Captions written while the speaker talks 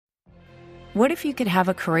What if you could have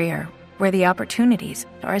a career where the opportunities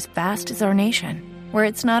are as vast as our nation, where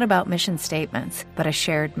it's not about mission statements, but a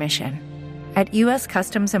shared mission? At U.S.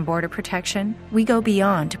 Customs and Border Protection, we go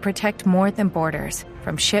beyond to protect more than borders.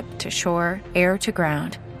 From ship to shore, air to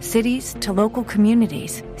ground, cities to local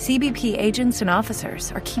communities, CBP agents and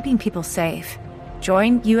officers are keeping people safe.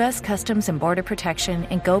 Join U.S. Customs and Border Protection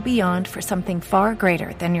and go beyond for something far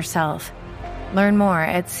greater than yourself. Learn more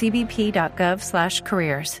at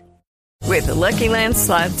cbp.gov/careers. With the Lucky Land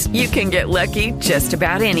Slots, you can get lucky just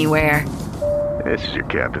about anywhere. This is your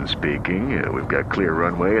captain speaking. We've got clear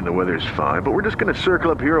runway and the weather's fine, but we're just going to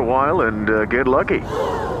circle up here a while and get lucky.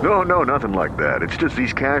 No, nothing like that. It's just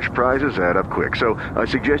these cash prizes add up quick. So I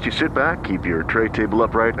suggest you sit back, keep your tray table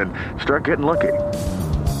upright, and start getting lucky.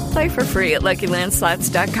 Play for free at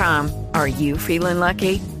LuckyLandSlots.com. Are you feeling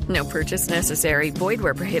lucky? No purchase necessary. Void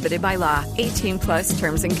where prohibited by law. 18 plus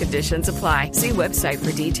terms and conditions apply. See website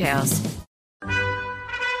for details.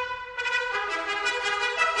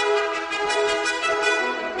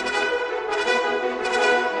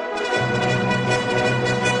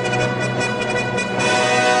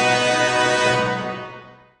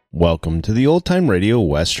 Welcome to the Old Time Radio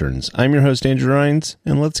Westerns. I'm your host, Andrew Rines,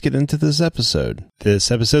 and let's get into this episode.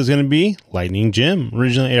 This episode is going to be Lightning Jim,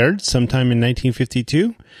 originally aired sometime in 1952.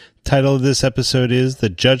 The title of this episode is The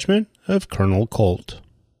Judgment of Colonel Colt.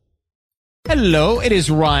 Hello, it is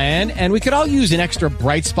Ryan, and we could all use an extra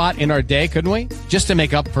bright spot in our day, couldn't we? Just to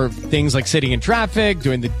make up for things like sitting in traffic,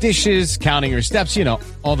 doing the dishes, counting your steps, you know,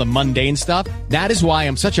 all the mundane stuff. That is why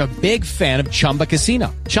I'm such a big fan of Chumba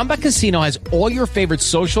Casino. Chumba Casino has all your favorite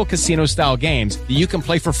social casino-style games that you can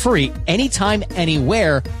play for free anytime,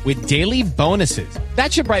 anywhere with daily bonuses.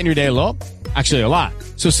 That should brighten your day a little. Actually, a lot.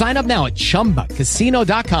 So sign up now at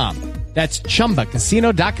ChumbaCasino.com. That's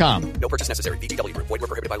ChumbaCasino.com. No purchase necessary. VGW Group. Void where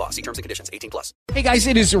prohibited by law. See terms and conditions. 18 plus. Hey guys,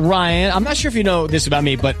 it is Ryan. I'm not sure if you know this about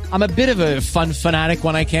me, but I'm a bit of a fun fanatic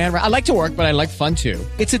when I can. I like to work, but I like fun too.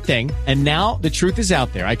 It's a thing. And now the truth is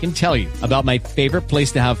out there. I can tell you about my favorite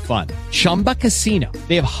place to have fun. Chumba Casino.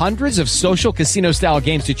 They have hundreds of social casino style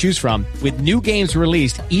games to choose from with new games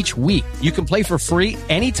released each week. You can play for free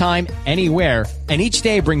anytime, anywhere. And each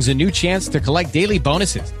day brings a new chance to collect daily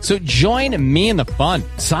bonuses. So join me in the fun.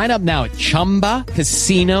 Sign up now at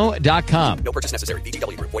ChumbaCasino.com. No purchase necessary.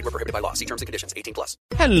 VGW Group. Void where prohibited by law. See terms and conditions. 18 plus.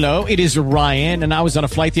 Hello, it is Ryan, and I was on a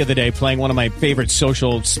flight the other day playing one of my favorite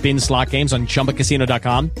social spin slot games on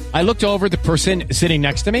ChumbaCasino.com. I looked over at the person sitting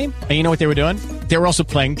next to me, and you know what they were doing? They were also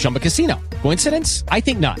playing Chumba Casino. Coincidence? I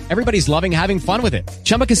think not. Everybody's loving having fun with it.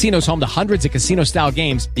 Chumba Casino is home to hundreds of casino-style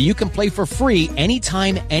games that you can play for free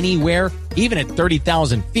anytime, anywhere, even at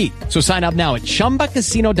 30,000 feet. So sign up now at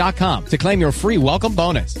ChumbaCasino.com to claim your free welcome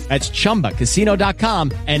bonus. That's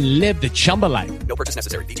ChumbaCasino.com and live the Chumba life. No purchase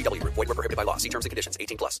necessary. VGW Group. Void where prohibited by law. See terms and conditions.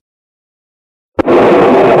 18 plus.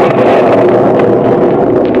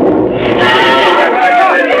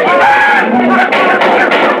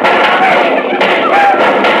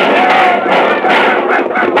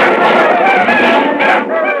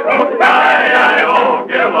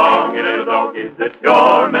 Is it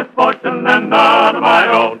your misfortune and none of my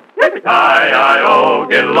own? Yippee-ki-yi-o,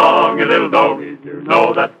 get along, you little doggies. You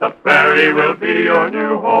know that the prairie will be your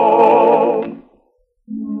new home.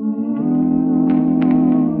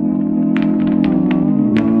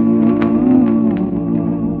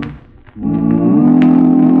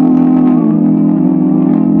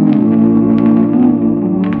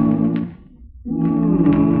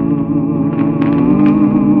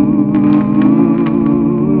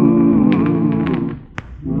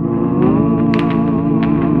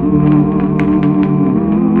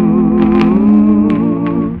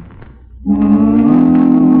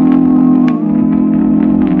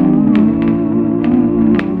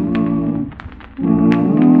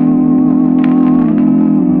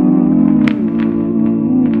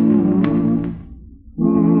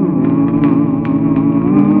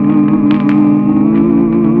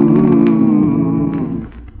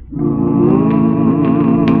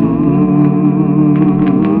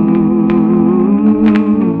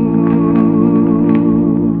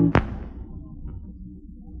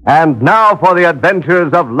 And now for the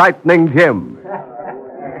adventures of Lightning Jim.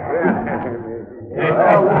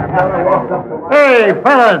 Hey,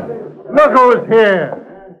 fellas, look who's here.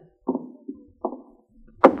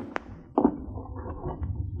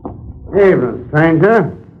 Evening,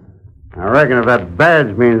 stranger. I reckon if that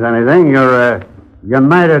badge means anything, you're a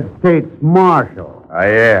United States Marshal. I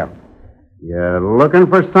am. You looking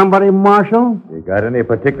for somebody, Marshal? You got any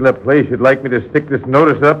particular place you'd like me to stick this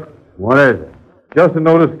notice up? What is it? Just a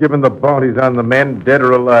notice giving the bounties on the men, dead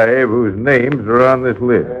or alive, whose names are on this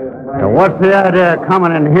list. Now, what's the idea of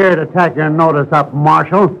coming in here to tack your notice up,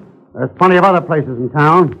 Marshal? There's plenty of other places in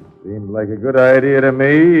town. Seems like a good idea to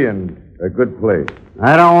me and a good place.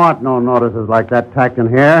 I don't want no notices like that tacked in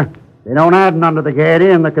here. They don't add none to the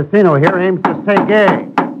gaiety, and the casino here aims to stay gay.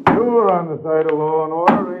 You're on the side of law and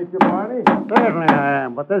order, ain't you, Barney? Certainly I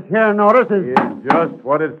am, but this here notice is... It's just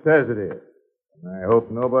what it says it is. And I hope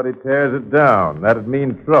nobody tears it down. That'd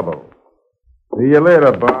mean trouble. See you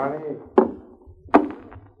later, Barney.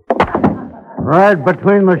 Right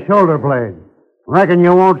between the shoulder blades. Reckon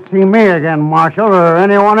you won't see me again, Marshal, or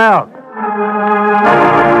anyone else.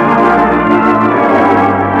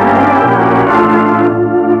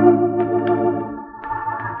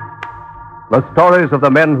 The stories of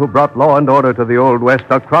the men who brought law and order to the Old West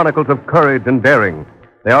are chronicles of courage and daring.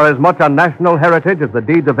 They are as much a national heritage as the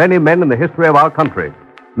deeds of any men in the history of our country.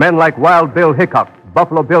 Men like Wild Bill Hickok,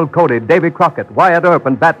 Buffalo Bill Cody, Davy Crockett, Wyatt Earp,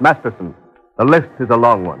 and Bat Masterson. The list is a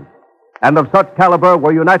long one. And of such caliber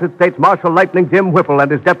were United States Marshal Lightning Jim Whipple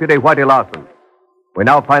and his deputy, Whitey Larson. We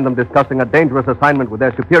now find them discussing a dangerous assignment with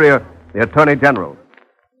their superior, the Attorney General.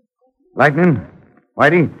 Lightning,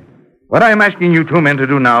 Whitey, what I'm asking you two men to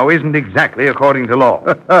do now isn't exactly according to law.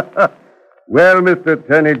 Well, Mr.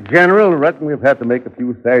 Attorney General, reckon we've had to make a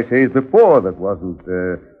few sachets before that wasn't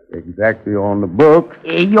exactly on the books.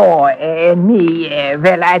 Well,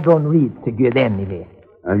 I don't read so good anyway.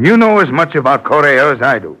 You know as much about Correo as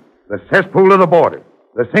I do. The cesspool of the border,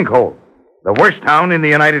 the sinkhole, the worst town in the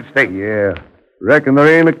United States. Yeah. Reckon there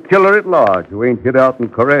ain't a killer at large who ain't hit out in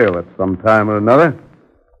Correo at some time or another.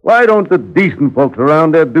 Why don't the decent folks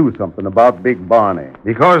around there do something about Big Barney?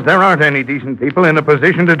 Because there aren't any decent people in a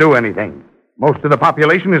position to do anything. Most of the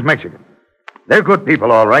population is Mexican. They're good people,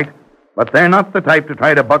 all right, but they're not the type to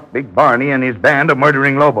try to buck Big Barney and his band of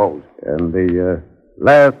murdering lobos. And the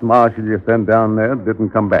last marshal you sent down there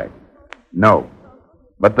didn't come back? No.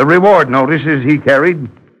 But the reward notices he carried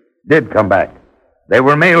did come back. They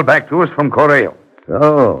were mailed back to us from Correo.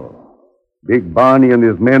 So, Big Barney and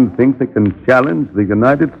his men think they can challenge the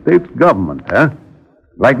United States government, huh?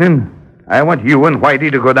 Lightning, I want you and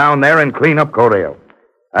Whitey to go down there and clean up Correo.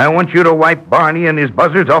 I want you to wipe Barney and his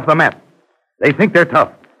buzzards off the map. They think they're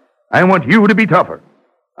tough. I want you to be tougher.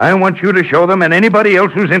 I want you to show them and anybody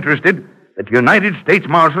else who's interested that United States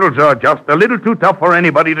Marshals are just a little too tough for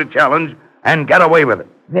anybody to challenge and get away with it.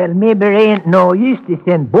 Well, maybe there ain't no use to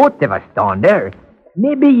send both of us down there.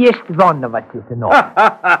 Maybe just one of us is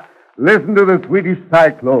enough. Listen to the Swedish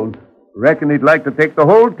cyclone. Reckon he'd like to take the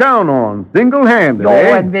whole town on, single-handed,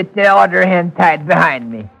 and with the other hand tied behind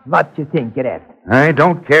me. What you think of that? I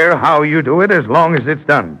don't care how you do it as long as it's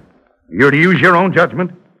done. You're to use your own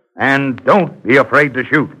judgment, and don't be afraid to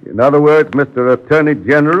shoot. In other words, Mr. Attorney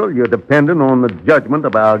General, you're dependent on the judgment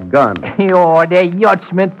of our gun. The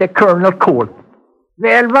judgment of Colonel Colt.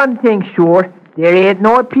 Well, one thing sure, there ain't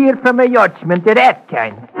no appeal from a judgment of that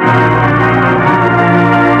kind.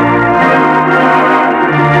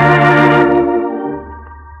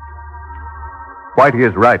 Whitey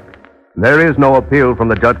is right. There is no appeal from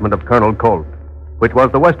the judgment of Colonel Colt, which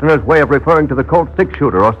was the Westerners' way of referring to the Colt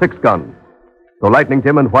six-shooter or six-gun. So Lightning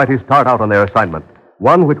Jim and Whitey start out on their assignment,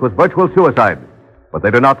 one which was virtual suicide. But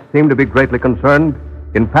they do not seem to be greatly concerned.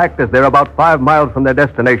 In fact, as they're about 5 miles from their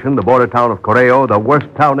destination, the border town of Correo, the worst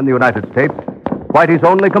town in the United States, Whitey's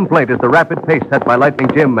only complaint is the rapid pace set by Lightning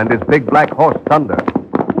Jim and his big black horse, Thunder.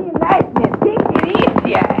 Hey, Lightning, take it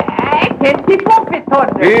easy. I can't keep up with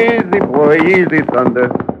Thunder. Easy, boy, easy, Thunder.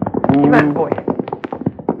 Come on, boy.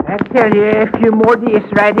 I tell you, a few more days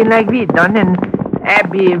riding like we done, and I'll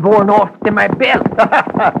be worn off to my belt.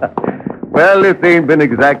 Well, this ain't been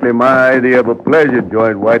exactly my idea of a pleasure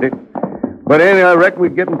joint, Whitey. But anyway, I reckon we're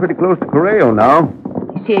getting pretty close to Correo now.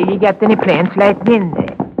 Say, you got any plans, Lightning?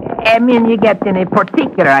 I mean, you got any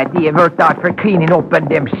particular idea worked out for cleaning open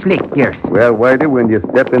them slickers? Well, Whitey, when you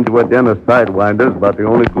step into a den of sidewinders, about the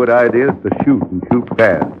only good idea is to shoot and shoot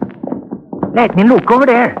fast. Lightning, look over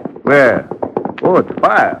there. Where? Oh, it's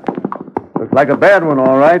fire. Looks like a bad one,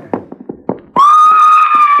 all right.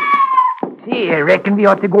 See, I reckon we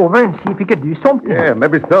ought to go over and see if we could do something. Yeah,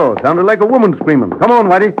 maybe so. Sounded like a woman screaming. Come on,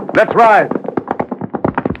 Whitey. Let's ride.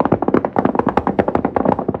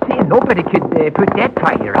 See, nobody could put that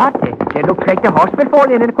fire out. It looks like the horse will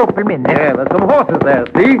fall in a couple of minutes. Yeah, there's some horses there,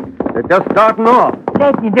 see? They're just starting off.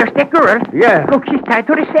 Lightning, there's that girl. Yeah. Look, she's tied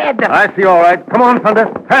to the saddle. I see, all right. Come on,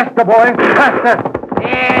 Thunder. Faster, boy. Faster.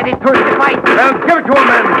 Yeah, they turned the fight. Well, give it to him,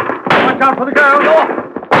 man. Watch out for the girl. No.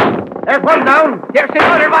 There's one down. There's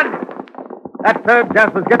another one. That third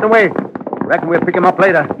Jasper's getting away. Reckon we'll pick him up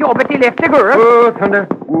later. Yo, but he left the girl. Oh, Thunder.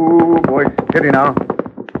 Ooh, boy. Steady now.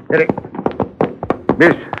 Steady.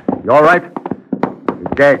 Miss, you all right?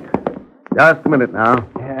 He's gagged. Just a minute now.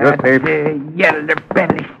 You're safe. Yeller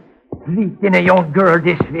belly. Treating a young girl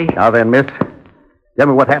this way. Now then, miss. Tell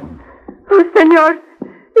me what happened. Oh, senor.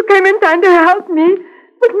 You came in time to help me.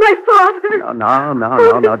 But my father...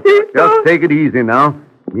 No. Just take it easy now.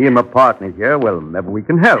 Me and my partner here, well, maybe we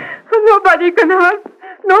can help. Nobody can help.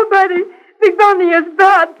 Nobody. Big Barney is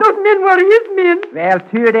bad. Those men were his men. Well,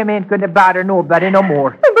 two of them ain't going to bother nobody no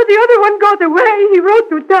more. But the other one got away. He rode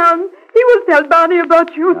to town. He will tell Barney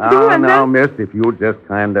about you, too. Now, miss, if you'll just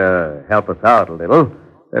kind of help us out a little.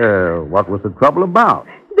 What was the trouble about?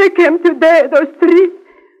 They came today, those three,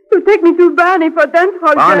 to take me to Barney for dance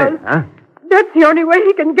hall Barney, girls. huh? That's the only way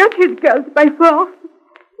he can get his girls, by force.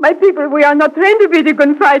 My people, we are not trained to be the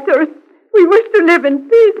gunfighters. We wish to live in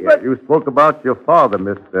peace, but... You spoke about your father,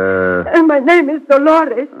 Mr. And my name is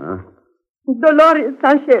Dolores. Dolores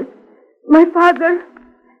Sanchez. My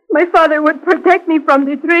father would protect me from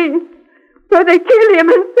the trees. So they killed him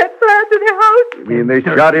and set fire to the house. You mean they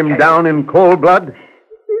shot him down in cold blood?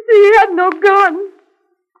 You see, he had no gun.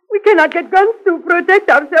 We cannot get guns to protect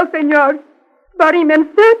ourselves, senor. Barney men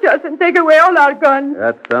search us and take away all our guns.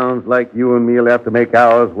 That sounds like you and me'll have to make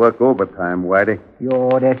ours work overtime, Whitey.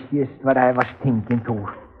 Yo, that's just what I was thinking, too.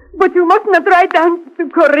 But you must not ride down to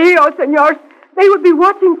Correo, senor. They will be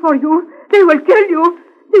watching for you. They will kill you.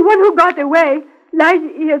 The one who got away,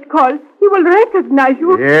 Lige he is called. He will recognize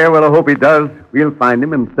you. Yeah, well, I hope he does. We'll find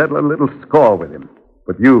him and settle a little score with him.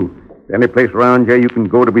 But you, any place around here you can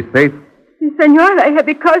go to be safe? Si, senor, I have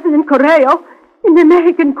a cousin in Correo, in the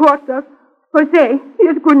Mexican quarter. Jose, he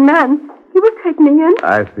is a good man. He will take me in.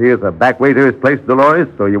 I see. It's a back way to his place, Dolores,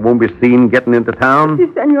 so you won't be seen getting into town. Si,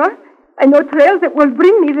 senor. I know trails that will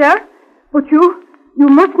bring me there. But you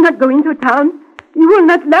must not go into town. You will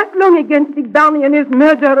not last long against Big Barney and his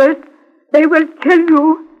murderers. They will kill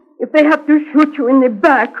you if they have to shoot you in the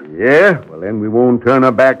back. Yeah? Well, then we won't turn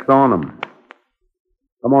our backs on them.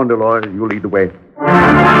 Come on, Dolores. You lead the way.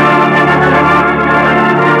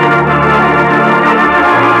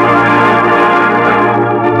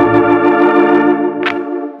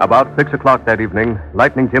 About 6 o'clock that evening,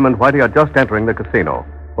 Lightning Jim and Whitey are just entering the casino.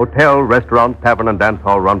 Hotel, restaurant, tavern, and dance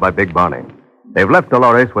hall run by Big Barney. They've left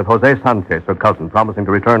Dolores with Jose Sanchez, her cousin, promising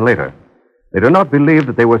to return later. They do not believe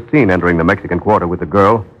that they were seen entering the Mexican quarter with the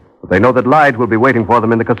girl, but they know that Lige will be waiting for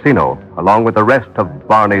them in the casino, along with the rest of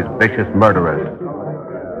Barney's vicious murderers.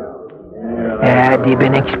 They've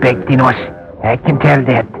been expecting us. I can tell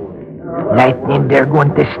that. Lightning, they're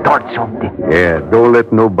going to start something. Yeah, don't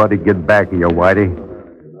let nobody get back here, Whitey.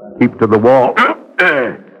 Keep to the wall.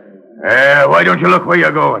 Why don't you look where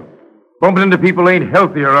you're going? Bumping into people ain't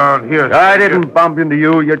healthy around here. I didn't bump into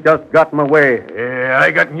you. You just got in my way. Yeah,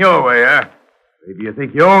 I got in your way, huh? Maybe you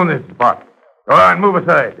think you own this spot. Go on, move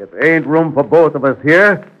aside. If there ain't room for both of us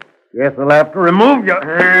here, guess I'll have to remove you.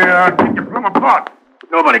 Yeah, I'll take you plumb apart.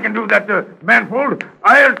 Nobody can do that to Manfold.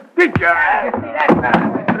 I'll teach you.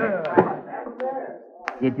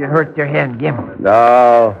 Did you hurt your hand, Jim?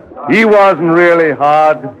 No, he wasn't really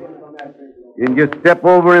hard. Can you step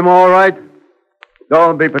over him all right?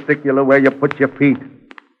 Don't be particular where you put your feet.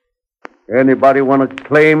 Anybody want to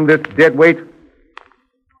claim this dead weight?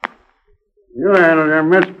 You handled your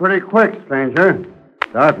mitts pretty quick, stranger.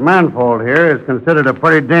 That Manfold here is considered a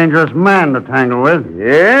pretty dangerous man to tangle with.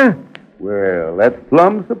 Yeah? Well, that's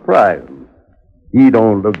plumb surprising. He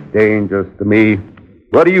don't look dangerous to me.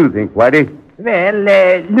 What do you think, Whitey? Well,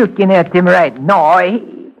 looking at him right now,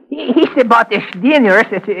 he's about as dangerous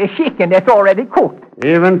as a chicken that's already cooked.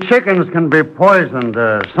 Even chickens can be poisoned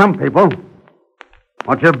to some people.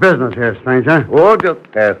 What's your business here, stranger? Oh, just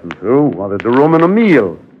passing through. Wanted to room in a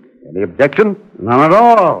meal. Any objection? None at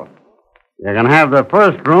all. You can have the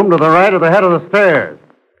first room to the right of the head of the stairs.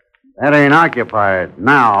 That ain't occupied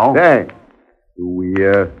now. Thanks. Do we,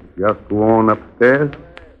 just go on upstairs?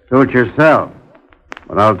 Suit yourself.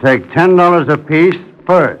 But I'll take $10 apiece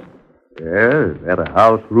first. Yeah, is that a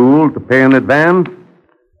house rule to pay in advance?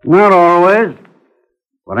 Not always.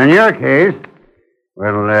 But in your case,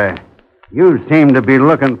 well, you seem to be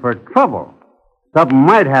looking for trouble. Something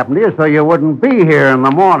might happen to you so you wouldn't be here in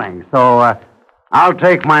the morning. So, I'll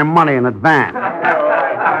take my money in advance.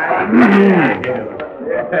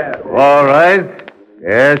 All right.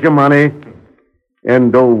 Here's your money.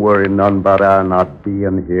 And don't worry none about our not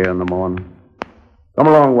being here in the morning. Come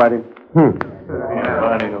along, Whitey.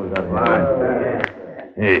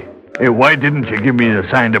 Hey, why didn't you give me the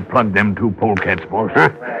sign to plug them two polecats, boss?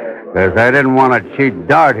 Because I didn't want to cheat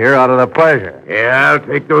Dart here out of the pleasure. Yeah, I'll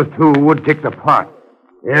take those two wood ticks apart.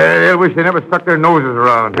 Yeah, they'll wish they never stuck their noses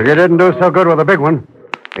around. But you didn't do so good with the big one.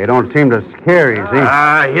 They don't seem to scare you,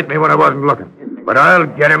 see? Hit me when I wasn't looking. But I'll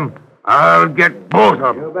get him. I'll get both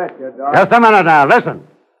of them. You betcha, Doc. Just a minute now. Listen.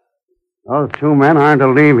 Those two men aren't to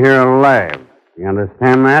leave here alive. You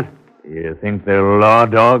understand that? You think they're law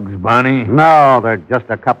dogs, Barney? No, they're just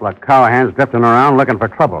a couple of cowhands drifting around looking for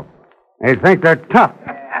trouble. They think they're tough.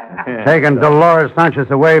 Taking Dolores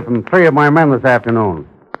Sanchez away from 3 of my men this afternoon.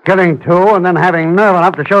 Killing 2 and then having nerve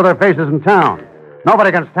enough to show their faces in town.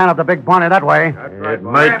 Nobody can stand up to Big Barney that way. It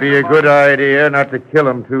might be a good idea not to kill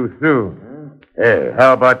them too soon. Hey,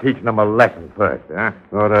 how about teaching them a lesson first, huh?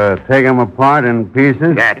 So to take them apart in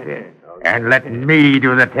pieces? That's it. And let me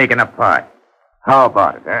do the taking apart. How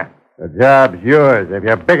about it, huh? The job's yours if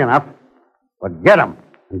you're big enough. But get them.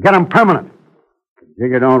 And get them permanent.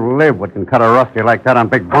 Jigger don't live what can cut a rusty like that on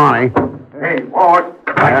Big Barney. Hey, boss.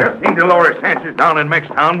 I just seen Dolores Sanchez down in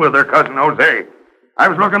Mextown with her cousin Jose. I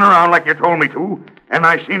was looking around like you told me to, and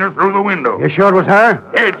I seen her through the window. You sure it was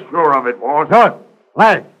her? Dead sure of it, boss. Good.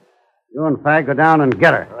 Lads, you and Fag go down and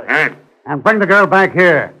get her. Right. And bring the girl back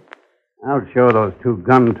here. I'll show those 2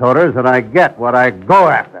 gun-toters that I get what I go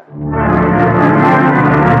after.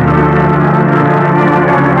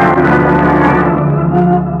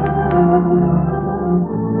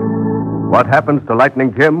 What happens to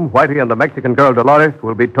Lightning Jim, Whitey, and the Mexican girl Dolores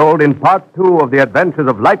will be told in Part 2 of The Adventures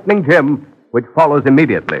of Lightning Jim, which follows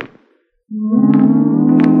immediately.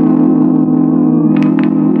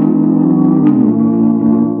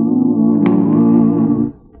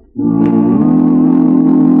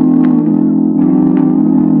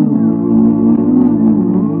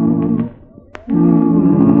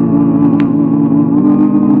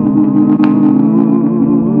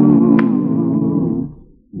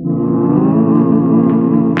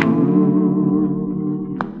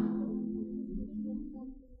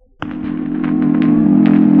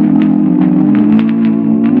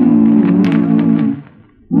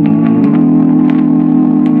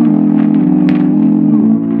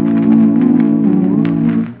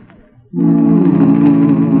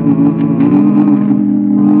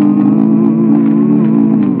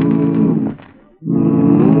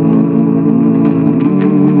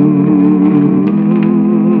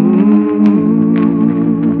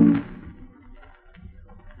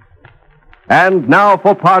 And now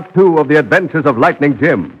for Part 2 of The Adventures of Lightning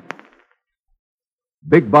Jim.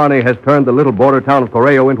 Big Barney has turned the little border town of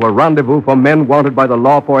Correo into a rendezvous for men wanted by the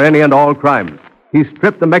law for any and all crimes. He's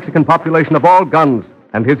stripped the Mexican population of all guns,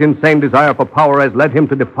 and his insane desire for power has led him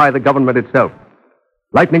to defy the government itself.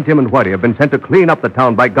 Lightning Jim and Whitey have been sent to clean up the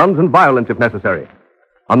town by guns and violence if necessary.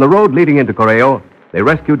 On the road leading into Correo, they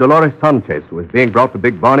rescue Dolores Sanchez, who is being brought to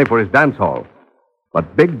Big Barney for his dance hall.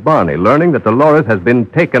 But Big Barney, learning that Dolores has been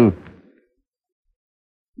taken,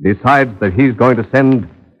 decides that he's going to send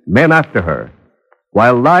men after her.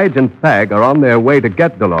 While Lige and Fag are on their way to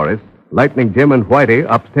get Dolores, Lightning Jim and Whitey,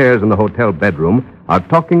 upstairs in the hotel bedroom, are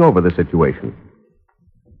talking over the situation.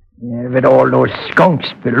 With all those skunks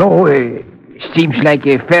below, seems like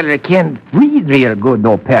a fella can't breathe real good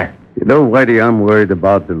up here. You know, Whitey, I'm worried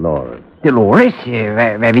about Dolores. Dolores?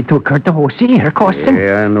 Where we took her to Jose, her cousin.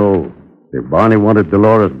 Yeah, I know. If Barney wanted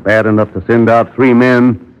Dolores bad enough to send out 3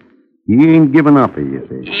 men, he ain't giving up, you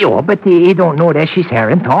see. Yeah, but he don't know that she's here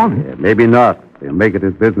in town. Yeah, maybe not. He'll make it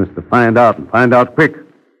his business to find out, and find out quick.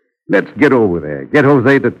 Let's get over there. Get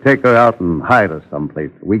Jose to take her out and hide her someplace.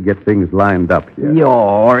 We get things lined up here. Yeah,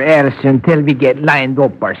 or else until we get lined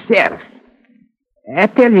up ourselves. I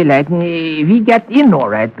tell you, Lightning, we got in all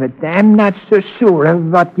right, but I'm not so sure of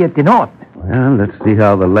what getting out. Well, let's see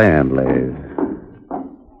how the land lays.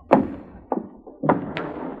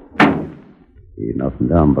 See nothing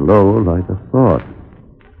down below like I thought.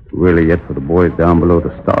 Too early yet for the boys down below to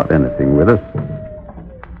start anything with us.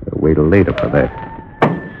 We'll wait till later for that.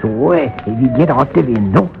 So, if we get out the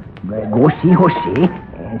window, go see Jose,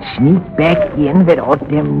 and sneak back in without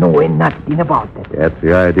them knowing nothing about it. That's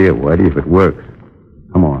the idea, Whitey, if it works.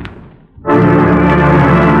 Come on.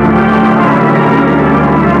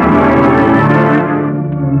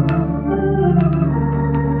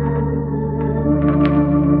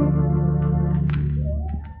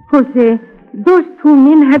 Jose, those 2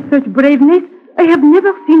 men had such braveness I have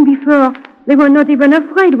never seen before. They were not even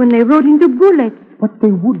afraid when they rode into bullets. But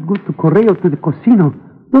they would go to Correo to the casino.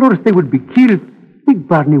 Or else they would be killed. Big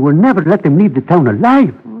Barney will never let them leave the town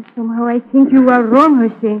alive. Oh, somehow I think you are wrong,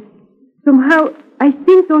 Jose. Somehow I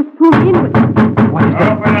think those 2 men were... What is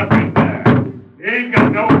that? Open up in there. Ain't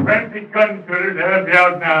got no fancy gun cutter to help you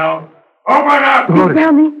out now. Open up! Dolores.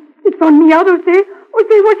 Barney, it's on me out, Jose.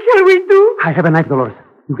 Jose, what shall we do? I have a knife, Dolores.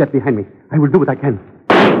 You get behind me. I will do what I can.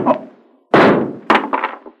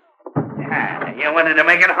 You You wanted to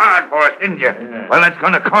make it hard for us, didn't you? Yeah. Well, it's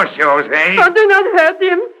going to cost you, Jose. Oh, do not hurt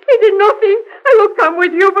him. He did nothing. I will come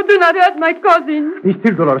with you, but do not hurt my cousin. Be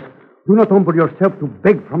still, Dolores. Do not humble yourself to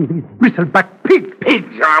beg from these bristleback pigs.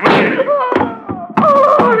 Pigs, are we?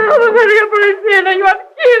 Oh, Maria, you have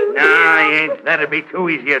killed me. No, he ain't. That'd be too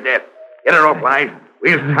easy a death. Get her off, Light.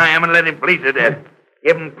 We'll tie him and let him bleed to death.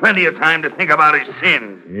 Give him plenty of time to think about his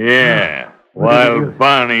sins. Yeah, while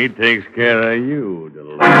Barney takes care of you,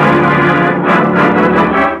 Dolores.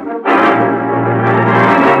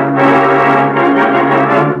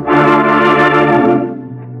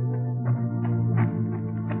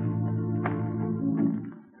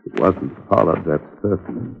 It wasn't followed, that's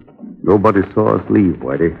certain. Nobody saw us leave,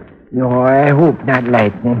 Whitey. No, I hope not,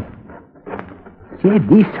 Lightning. Say,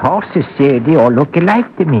 these horses, they all look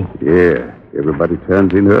alike to me. Yeah, everybody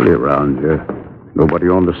turns in early around here. Nobody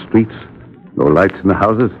on the streets. No lights in the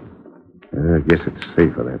houses. I guess it's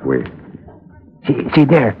safer that way. See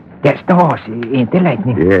there. That's the horse, ain't it,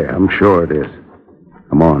 Lightning? Yeah, I'm sure it is.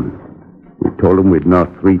 Come on. We told them we'd knock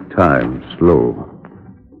 3 times, slow.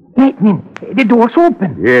 Lightning, the door's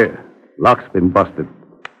open. Yeah, lock's been busted.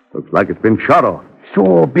 Looks like it's been shot off.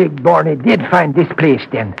 So Big Barney did find this place,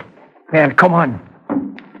 then. Well, come on.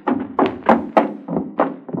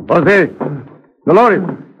 Jose, Dolores.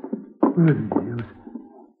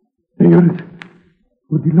 Senores,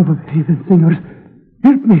 for the love of heaven, senores,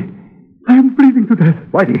 help me. I am bleeding to death.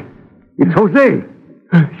 Whitey, it's Jose.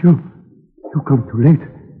 You come too late.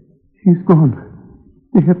 She's gone.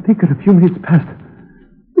 They have taken a few minutes past.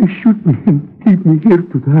 They shoot me and leave me here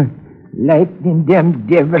to die. Lightning, them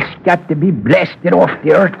devils got to be blasted off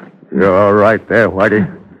the earth. You're right there, Whitey.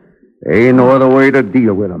 There ain't no other way to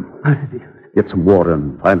deal with them. Get some water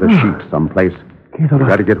and find a sheep someplace. We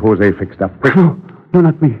gotta get Jose fixed up quick. No,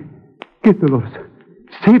 not me. Get Dolores.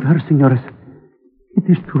 Save her, senores. It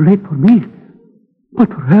is too late for me. But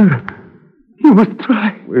for her, you must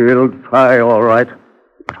try. We'll try, all right.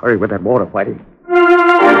 But hurry with that water, Whitey.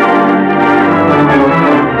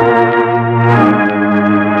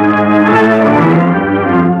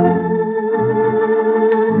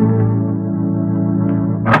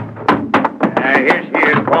 Here she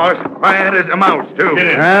is, boss. Quiet as a mouse, too.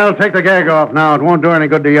 Well, take the gag off now. It won't do any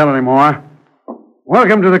good to yell anymore.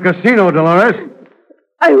 Welcome to the casino, Dolores.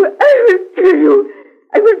 I will kill you.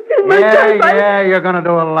 I will kill myself. Yeah, you're going to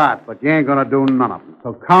do a lot, but you ain't going to do none of them.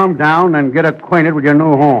 So calm down and get acquainted with your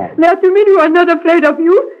new home. Now, to me, you are not afraid of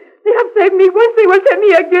you. They have saved me once, they will save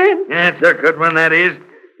me again. That's a good one, that is.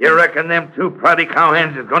 You reckon them 2 proddy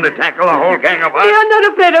cowhands is going to tackle a whole gang of us? They are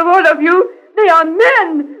not afraid of all of you. They are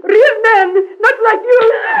men, real men, not like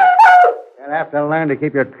you. You'll have to learn to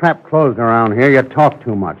keep your trap closed around here. You talk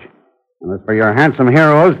too much. And as for your handsome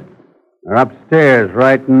heroes, they're upstairs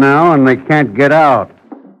right now, and they can't get out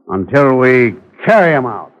until we carry them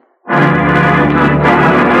out.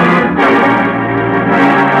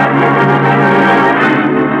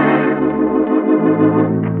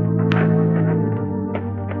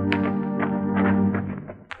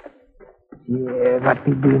 Yeah, what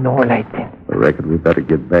we do now, Lightning? I reckon we better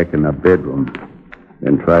get back in our bedroom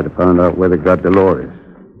and try to find out where they got Dolores.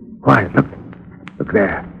 Quiet, look. Look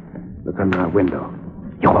there. Look on our window.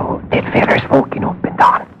 Yo, that feller's walking up and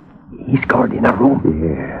down. He's guarding a room.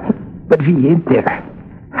 Yeah. But we ain't there.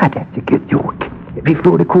 Ah, that's a good joke. We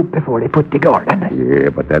flew the coop before they put the guard on us. Yeah,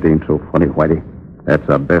 but that ain't so funny, Whitey. That's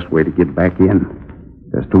our best way to get back in.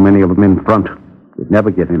 There's too many of them in front. We'd never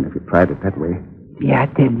get in if you tried it that way. Yeah, I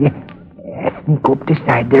tell you. Sneak up the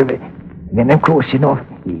side there. When I'm close enough,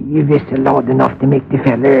 you whistle loud enough to make the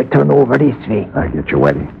fella turn over this way. I get you,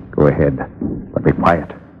 Whitey. Go ahead. But be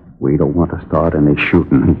quiet. We don't want to start any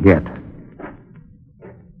shooting yet.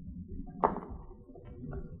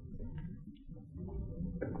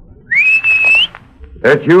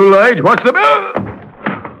 That's you, Lige? What's the matter?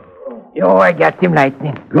 Yo, I got him,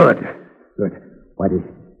 Lightning. Good. Whitey,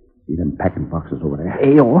 see them packing boxes over there?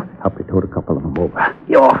 Hey, yo. Help me tote a couple of them over.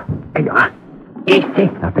 Yo. Hey, yo. Easy.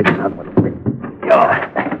 Now take this out one. Yo.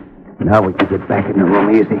 Now we can get back in the room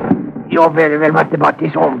easy. You're very well. What about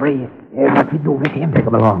this hombre? What we do with him? Take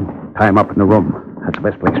him along. Tie him up in the room. That's the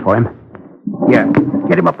best place for him. Yeah,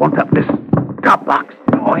 get him up on top of this top box.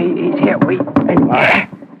 Oh, he's here. Wait.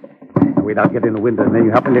 Wait, I'll get in the window and then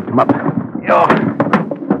you help me lift him up. Yo.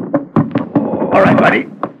 All right, buddy.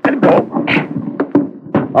 Let him go.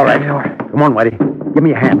 All right. Come on, Whitey. Give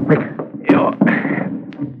me a hand, quick. Yo.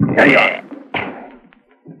 Here you are.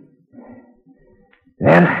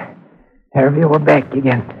 Well, there we are back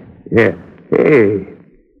again. Yeah. Hey,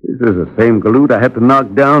 this is the same galoot I had to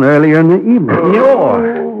knock down earlier in the evening.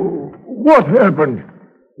 What happened?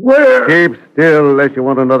 Where? Keep still unless you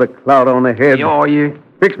want another cloud on the head. Oh, you...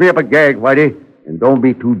 Fix me up a gag, Whitey, and don't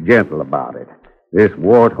be too gentle about it. This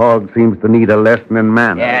warthog seems to need a lesson in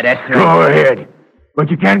manners. Yeah, that's right. Go ahead. But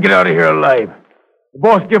you can't get out of here alive. The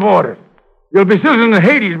boss give orders. You'll be sizzling in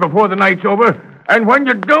Hades before the night's over. And when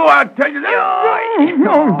you do, I'll tell you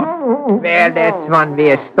that... Well, that's one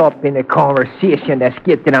way of stopping a conversation that's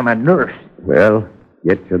getting on my nerves. Well,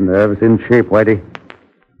 get your nerves in shape, Whitey.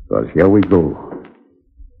 Because here we go.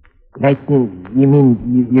 Lightning, you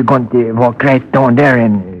mean you're going to walk right down there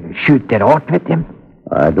and shoot that out with him?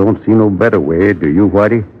 I don't see no better way, do you,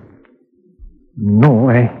 Whitey? No,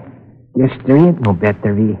 I guess there ain't no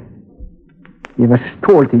better way. We was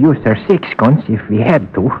told to use our 6 guns if we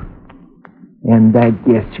had to. And I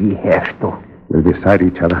guess we have to. We're beside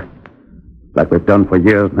each other, like we've done for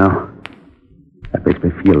years now. That makes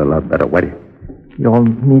me feel a lot better, Whitey. Yo,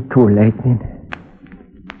 me too, Lightning.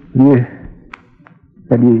 You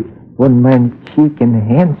wouldn't mind shaking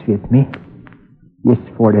hands with me, just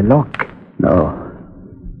for the luck. No,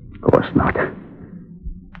 of course not.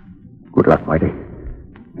 Good luck, Whitey.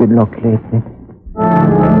 Good luck, Lightning.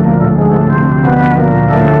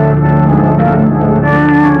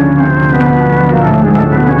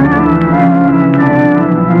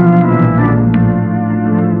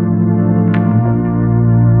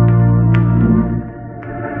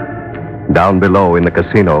 Down below in the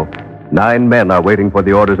casino, 9 men are waiting for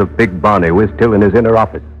the orders of Big Barney, who is still in his inner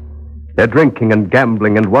office. They're drinking and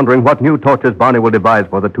gambling and wondering what new tortures Barney will devise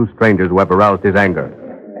for the 2 strangers who have aroused his anger.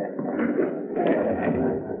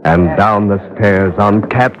 And down the stairs on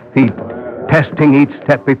cat feet, testing each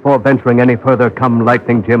step before venturing any further, come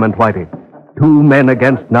Lightning Jim and Whitey. 2 men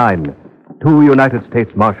against 9. 2 United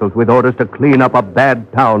States Marshals with orders to clean up a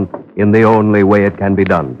bad town in the only way it can be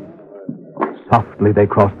done. Softly they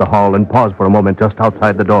cross the hall and pause for a moment just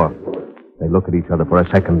outside the door. They look at each other for a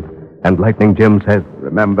second, and Lightning Jim says,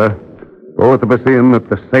 Remember, both of us in at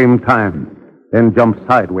the same time, then jump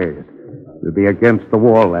sideways. We'll be against the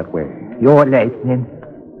wall that way. You're Lightning.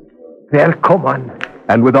 Well, come on.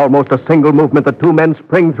 And with almost a single movement, the 2 men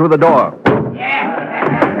spring through the door.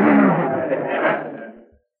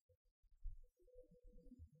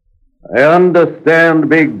 I understand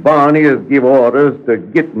Big Barney has give orders to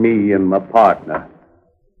get me and my partner.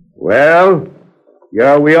 Well,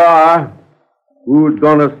 here we are. Who's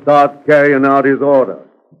gonna start carrying out his orders?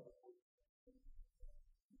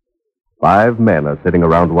 5 men are sitting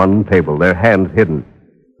around one table, their hands hidden.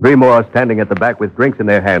 3 more are standing at the back with drinks in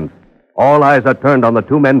their hands. All eyes are turned on the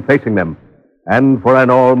 2 men facing them. And for an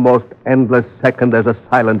almost endless second, there's a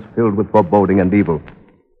silence filled with foreboding and evil.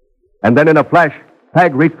 And then in a flash,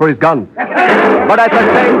 Pag reached for his gun. But at the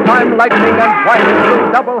same time, Lightning and Whitey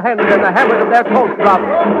threw double hands and the hammers of their Colts dropped.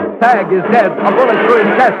 Pag is dead, a bullet through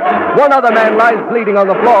his chest. 1 other man lies bleeding on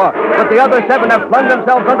the floor, but the other 7 have flung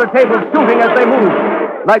themselves under tables, shooting as they move.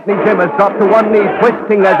 Lightning Jim has dropped to one knee,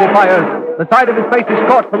 twisting as he fires. The side of his face is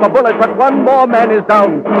caught from a bullet, but 1 more man is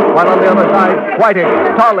down. While on the other side, Whitey,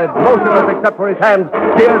 solid, motionless except for his hands,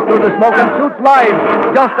 peers through the smoke and shoots Lige,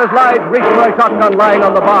 just as Lige reaches for a shotgun lying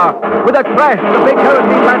on the bar. With a crash, the big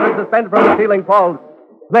kerosene lantern suspended from the ceiling falls.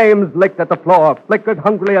 Flames licked at the floor, flickered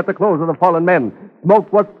hungrily at the clothes of the fallen men.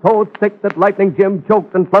 Smoke was so thick that Lightning Jim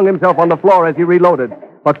choked and flung himself on the floor as he reloaded.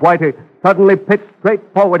 But Whitey suddenly pitched straight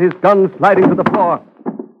forward, his gun sliding to the floor.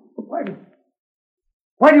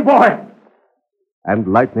 Whitey boy! And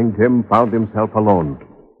Lightning Jim found himself alone,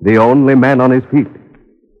 the only man on his feet.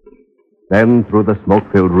 Then, through the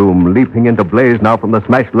smoke-filled room, leaping into blaze now from the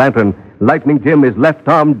smashed lantern, Lightning Jim, his left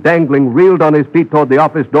arm dangling, reeled on his feet toward the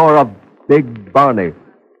office door of Big Barney.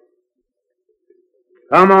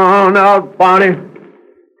 Come on out, Barney.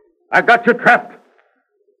 I got you trapped.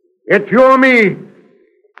 It's you or me.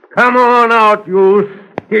 Come on out, you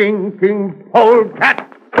stinking polecat.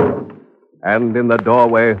 And in the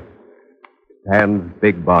doorway stands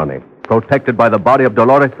Big Barney, protected by the body of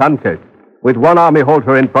Dolores Sanchez. With 1 arm he holds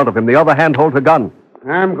her in front of him, the other hand holds a gun.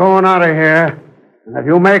 I'm going out of here. And if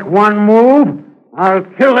you make 1 move, I'll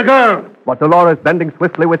kill the girl. But Dolores, bending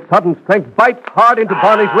swiftly with sudden strength, bites hard into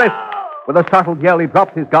Barney's wrist. With a startled yell, he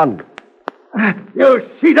drops his gun. You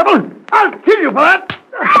she-devil! I'll kill you for that!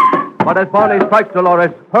 But as Barney strikes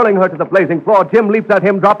Dolores, hurling her to the blazing floor, Jim leaps at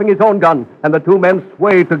him, dropping his own gun, and the 2 men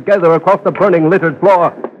sway together across the burning, littered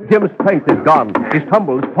floor. Jim's strength is gone. He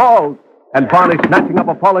stumbles, falls, and Barney, snatching up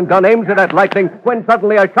a fallen gun, aims it at Lightning, when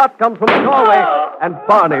suddenly a shot comes from the doorway, and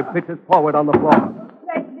Barney pitches forward on the floor.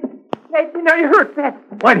 Lightning, are you hurt, Pat?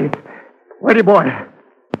 Whitey boy,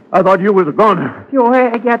 I thought you was a goner. Yo,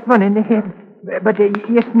 I got 1 in the head, but you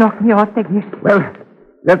just knocked me off, I guess. Well,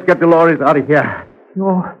 let's get Dolores out of here.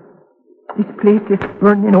 Yo, This place is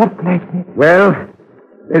burning up like this. Well,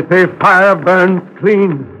 they say fire burns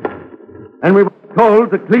clean. And we were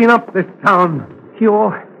told to clean up this town.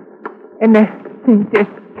 Sure. And the thing just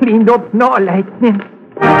cleaned up now like this.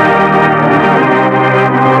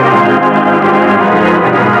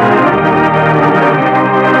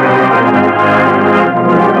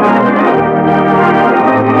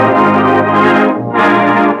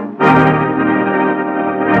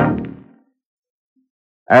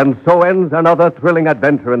 And so ends another thrilling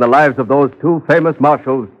adventure in the lives of those two famous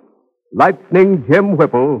marshals, Lightning Jim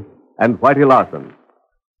Whipple and Whitey Larson.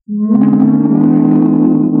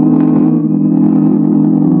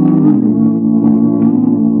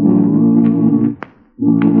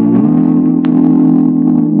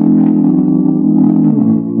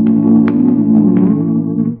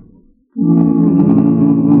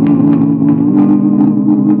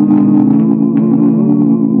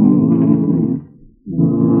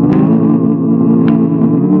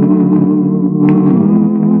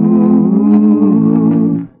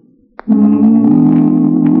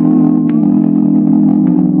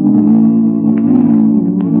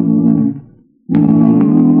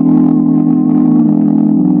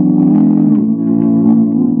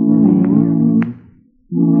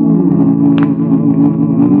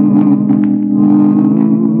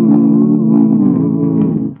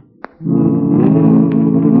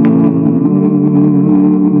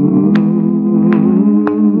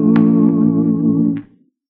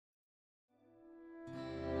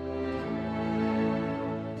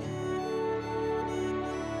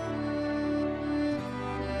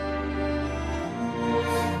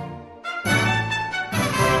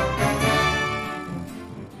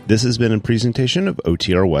 This has been a presentation of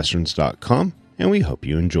OTRWesterns.com, and we hope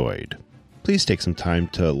you enjoyed. Please take some time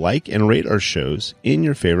to like and rate our shows in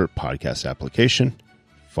your favorite podcast application.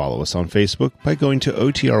 Follow us on Facebook by going to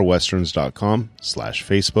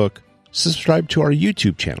OTRWesterns.com/Facebook. Subscribe to our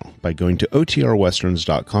YouTube channel by going to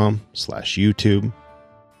OTRWesterns.com/YouTube.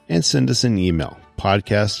 And send us an email,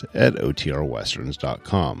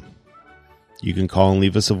 podcast@OTRWesterns.com. You can call and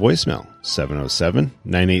leave us a voicemail,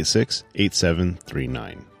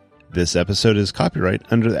 707-986-8739. This episode is copyright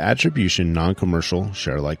under the Attribution Non-Commercial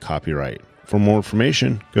Share-alike copyright. For more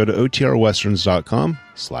information, go to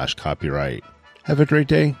OTRWesterns.com/copyright. Have a great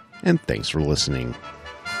day, and thanks for listening.